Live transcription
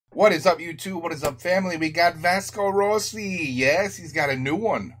What is up, YouTube? What is up, family? We got Vasco Rossi. Yes, he's got a new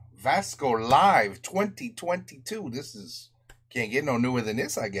one. Vasco Live 2022. This is, can't get no newer than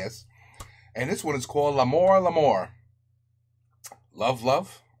this, I guess. And this one is called AMORE, AMORE. Love,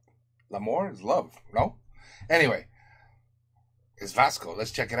 love. L'amore is love, no? Anyway, it's Vasco.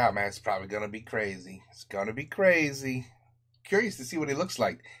 Let's check it out, man. It's probably going to be crazy. It's going to be crazy. Curious to see what he looks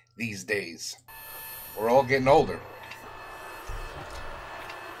like these days. We're all getting older.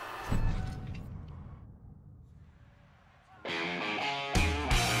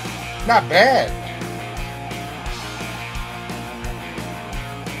 Not bad.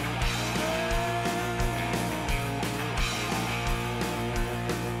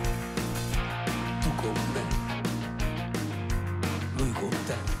 Tu con me, lui con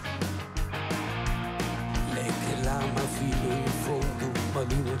te. Lei che l'ama fino in fondo, ma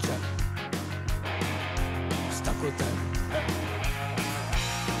lui non c'è. Sta con te.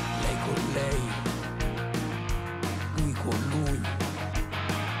 Lei con lei, lui con lui.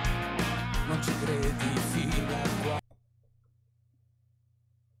 Non ci credi fino a qua.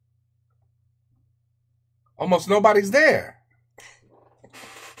 Almost nobody's there.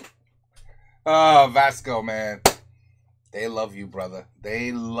 Oh, Vasco, man. They love you, brother.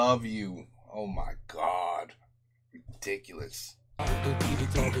 They love you. Oh, my God. Ridiculous. Quando ti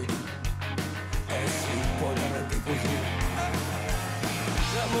ritrovi, sì, può darti così.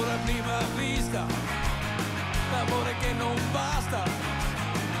 L'amore a prima vista, l'amore che non basta.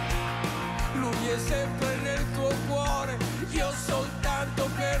 Lui è sempre nel tuo cuore, io soltanto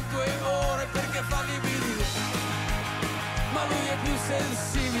per 2 ore perché fa lividi, ma lui è più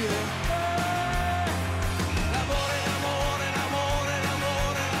sensibile. L'amore, l'amore, l'amore,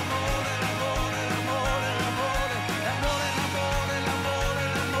 l'amore, l'amore, l'amore, l'amore, l'amore, l'amore, l'amore, l'amore,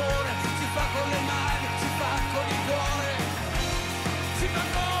 l'amore, si fa con le mani, si fa con il cuore, si fa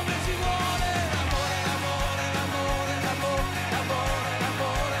come si vuole. L'amore, l'amore, l'amore, l'amore, l'amore,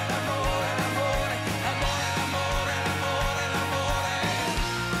 l'amore, l'amore, l'amore, l'amore, l'amore, l'amore.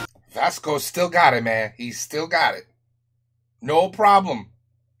 Vasco still got it, man. He still got it. No problem.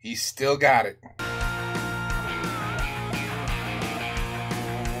 He still got it.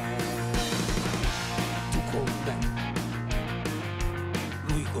 Tu con me,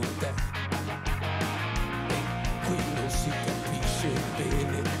 lui con te. E qui non si capisce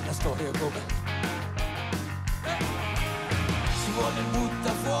bene la storia com'è. Si vuole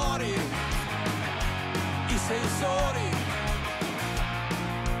butta fuori i sensori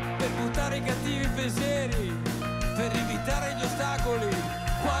per buttare i cattivi pensieri, per evitare gli ostacoli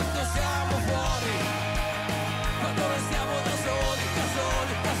quando siamo fuori, quando restiamo da soli, da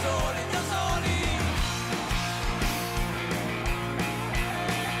soli, da soli, da soli.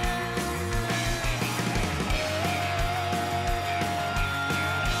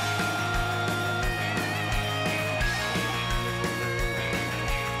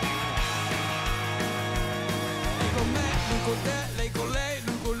 Lei con me, lui con te, lei con lei,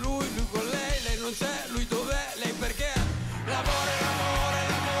 lui con lei, lei non c'è, lui dov'è, lei perché? L'amore, l'amore,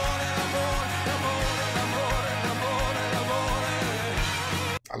 l'amore, l'amore, l'amore, l'amore, l'amore, l'amore.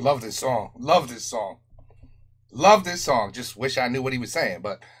 I love this song. Love this song. Love this song. Just wish I knew what he was saying,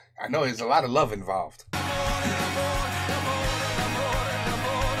 but I know there's a lot of love involved.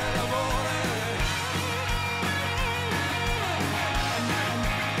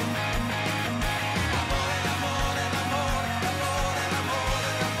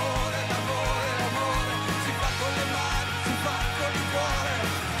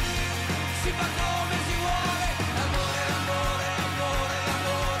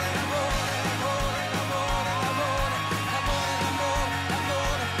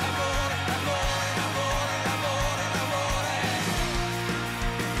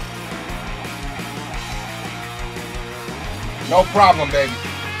 No problem, baby.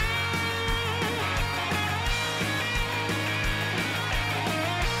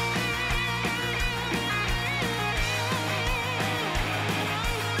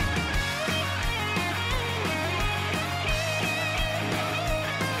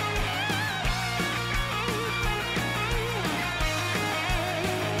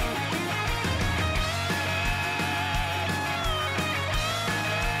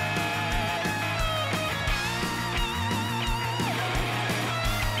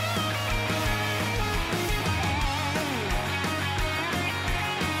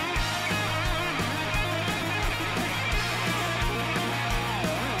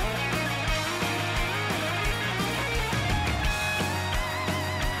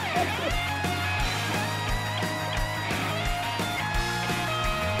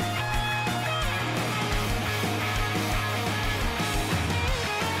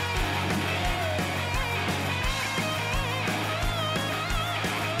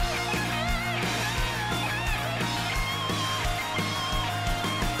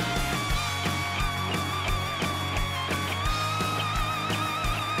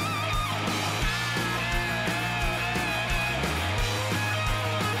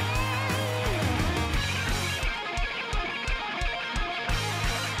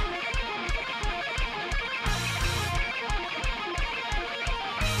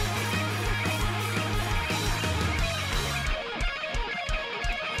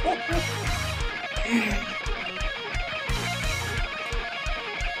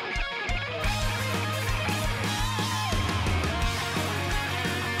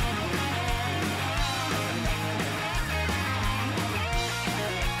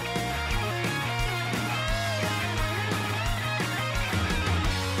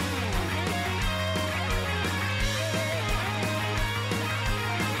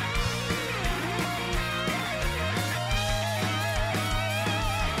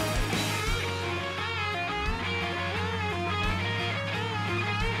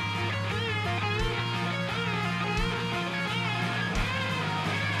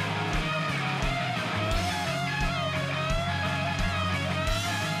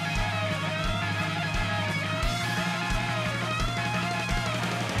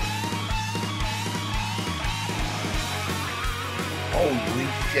 Holy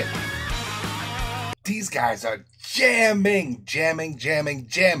shit. These guys are jamming.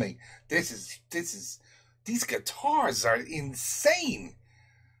 These guitars are insane.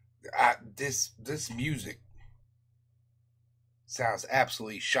 This music sounds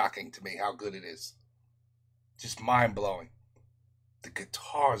absolutely shocking to me how good it is. Just mind-blowing. The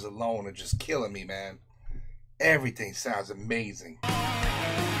guitars alone are just killing me, man. Everything sounds amazing.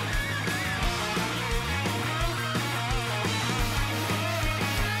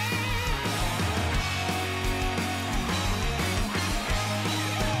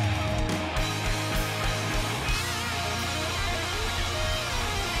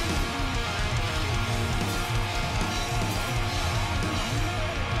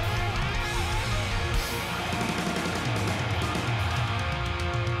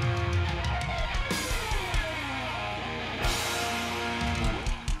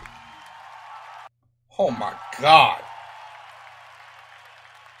 Oh my God.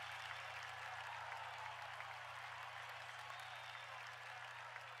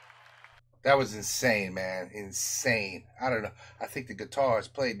 That was insane, man. Insane. I don't know. I think the guitars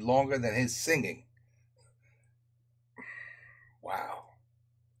played longer than his singing. Wow.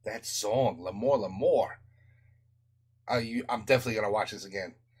 That song, L'Amour. I'm definitely going to watch this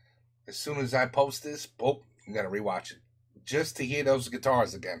again. As soon as I post this, boop, I'm going to rewatch it. Just to hear those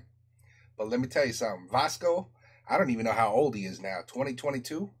guitars again. But let me tell you something. Vasco, I don't even know how old he is now.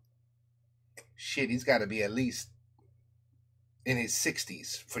 2022? Shit, he's got to be at least in his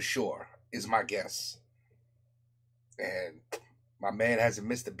 60s for sure, is my guess. And my man hasn't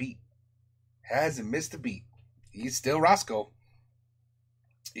missed a beat. Hasn't missed a beat. He's still Roscoe.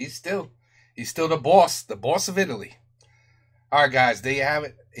 He's still the boss of Italy. All right, guys, there you have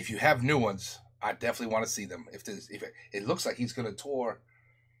it. If you have new ones, I definitely want to see them. If it looks like he's going to tour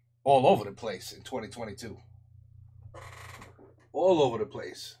all over the place in 2022. All over the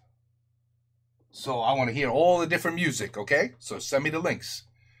place. So I want to hear all the different music, okay? So send me the links.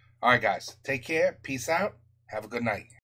 All right, guys. Take care. Peace out. Have a good night.